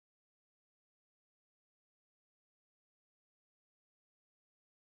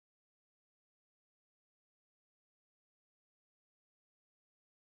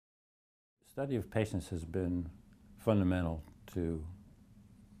Study of patients has been fundamental to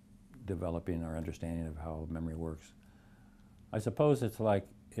developing our understanding of how memory works. I suppose it's like,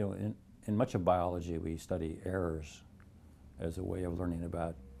 in much of biology we study errors as a way of learning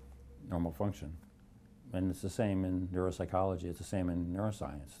about normal function. And it's the same in neuropsychology, it's the same in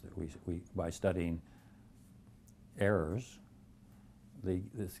neuroscience. That we by studying errors,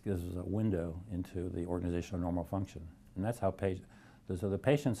 this gives us a window into the organization of normal function. And that's how so the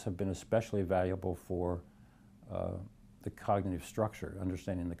patients have been especially valuable for the cognitive structure,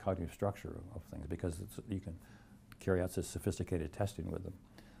 understanding the cognitive structure of things, because you can carry out such sophisticated testing with them.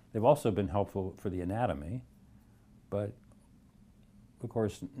 They've also been helpful for the anatomy, but of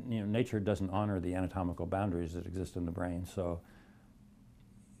course, nature doesn't honor the anatomical boundaries that exist in the brain. So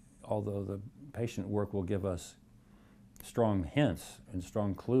although the patient work will give us strong hints and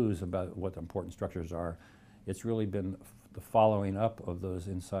strong clues about what the important structures are, it's really been the following up of those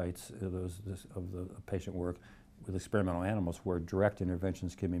insights of the patient work with experimental animals, where direct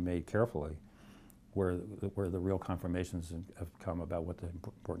interventions can be made carefully, where the real confirmations have come about what the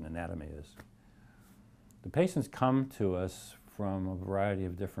important anatomy is. The patients come to us from a variety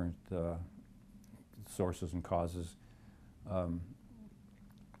of different sources and causes.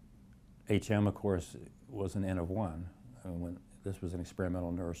 HM, of course, was an N of 1. When this was an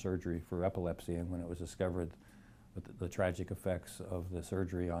experimental neurosurgery for epilepsy, and when it was discovered the tragic effects of the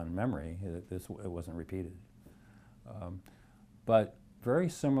surgery on memory, it wasn't repeated. But very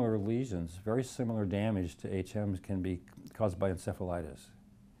similar lesions, very similar damage to HMs can be caused by encephalitis,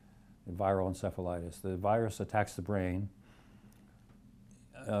 viral encephalitis. The virus attacks the brain.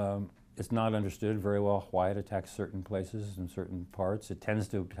 It's not understood very well why it attacks certain places and certain parts. It tends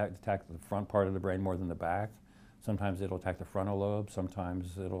to attack the front part of the brain more than the back. Sometimes it'll attack the frontal lobe,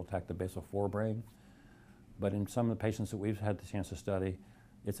 sometimes it'll attack the basal forebrain. But in some of the patients that we've had the chance to study,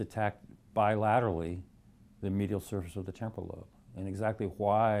 it's attacked bilaterally the medial surface of the temporal lobe. And exactly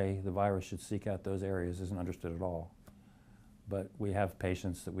why the virus should seek out those areas isn't understood at all. But we have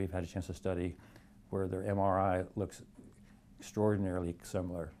patients that we've had a chance to study where their MRI looks extraordinarily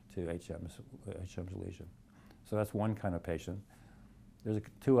similar to HM's lesion. So that's one kind of patient. There's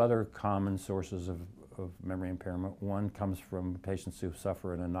two other common sources of memory impairment. One comes from patients who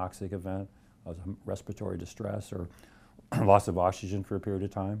suffer an anoxic event, respiratory distress or loss of oxygen for a period of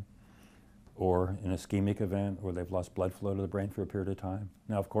time, or an ischemic event where they've lost blood flow to the brain for a period of time.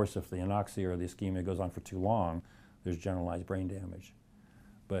 Now, of course, if the anoxia or the ischemia goes on for too long, there's generalized brain damage.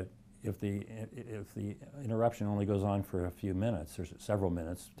 But if the interruption only goes on for a few minutes, or several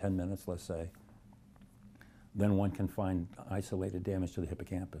minutes, 10 minutes, let's say, then one can find isolated damage to the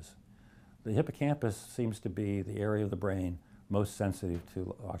hippocampus. The hippocampus seems to be the area of the brain most sensitive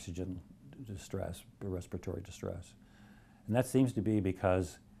to oxygen distress, respiratory distress. And that seems to be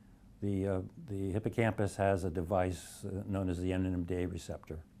because the hippocampus has a device known as the NMDA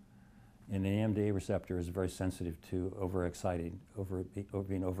receptor. And the NMDA receptor is very sensitive to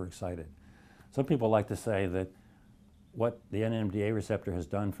being overexcited. Some people like to say that what the NMDA receptor has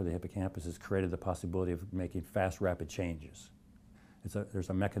done for the hippocampus is created the possibility of making fast, rapid changes. There's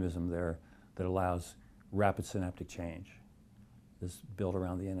a mechanism there that allows rapid synaptic change. This is built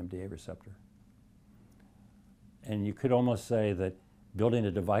around the NMDA receptor. And you could almost say that building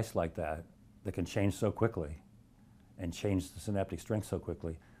a device like that can change so quickly and change the synaptic strength so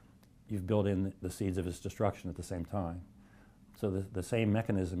quickly, you've built in the seeds of its destruction at the same time. So the same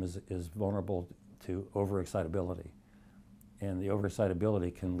mechanism is vulnerable to overexcitability. And the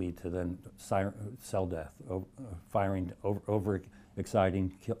overexcitability can lead to then cell death, firing,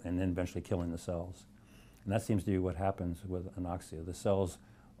 overexciting, and then eventually killing the cells. And that seems to be what happens with anoxia. The cells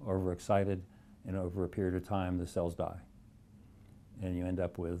are overexcited, and over a period of time, the cells die. And you end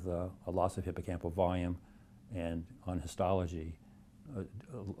up with a loss of hippocampal volume, and on histology,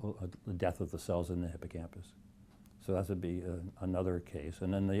 the death of the cells in the hippocampus. So that would be another case.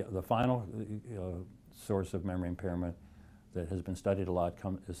 And then the final source of memory impairment that has been studied a lot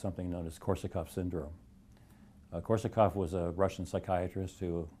is something known as Korsakoff syndrome. Korsakoff was a Russian psychiatrist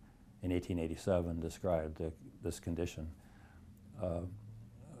who, in 1887, described this condition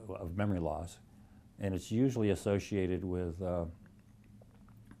of memory loss. And it's usually associated with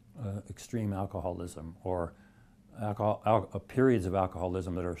extreme alcoholism, or periods of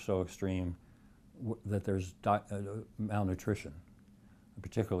alcoholism that are so extreme that there's malnutrition,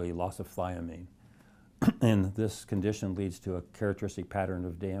 particularly loss of thiamine. And this condition leads to a characteristic pattern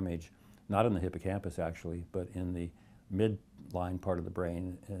of damage, not in the hippocampus actually, but in the midline part of the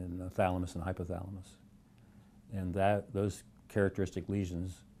brain, in the thalamus and hypothalamus. And those characteristic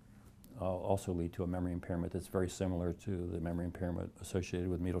lesions also lead to a memory impairment that's very similar to the memory impairment associated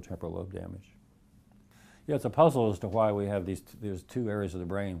with medial temporal lobe damage. Yeah, it's a puzzle as to why we have there's two areas of the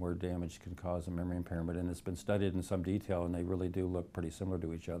brain where damage can cause a memory impairment, and it's been studied in some detail, and they really do look pretty similar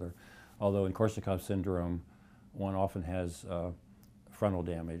to each other. Although in Korsakoff syndrome, one often has frontal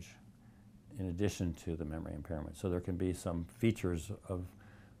damage in addition to the memory impairment. So there can be some features of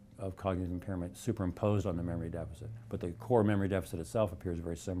cognitive impairment superimposed on the memory deficit, but the core memory deficit itself appears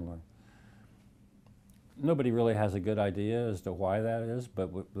very similar. Nobody really has a good idea as to why that is,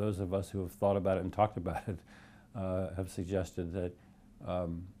 but those of us who have thought about it and talked about it have suggested that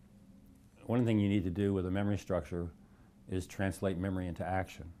one thing you need to do with a memory structure is translate memory into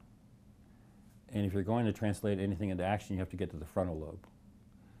action. And if you're going to translate anything into action, you have to get to the frontal lobe.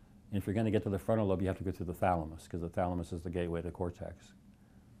 And if you're going to get to the frontal lobe, you have to go through the thalamus, because the thalamus is the gateway to the cortex.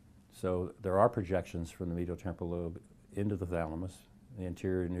 So there are projections from the medial temporal lobe into the thalamus, the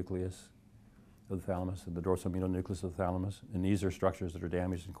anterior nucleus of the thalamus and the dorsal medial nucleus of the thalamus, and these are structures that are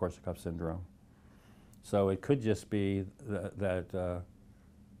damaged in Korsakoff syndrome. So it could just be that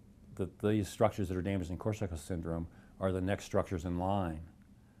these structures that are damaged in Korsakoff syndrome are the next structures in line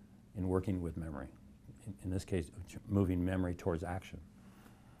in working with memory, in this case moving memory towards action.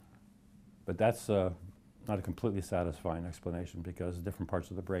 But that's not a completely satisfying explanation, because different parts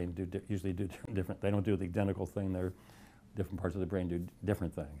of the brain usually do different, they don't do the identical thing, different parts of the brain do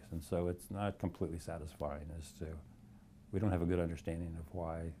different things, and so it's not completely satisfying as to, we don't have a good understanding of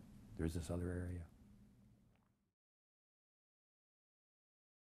why there's this other area.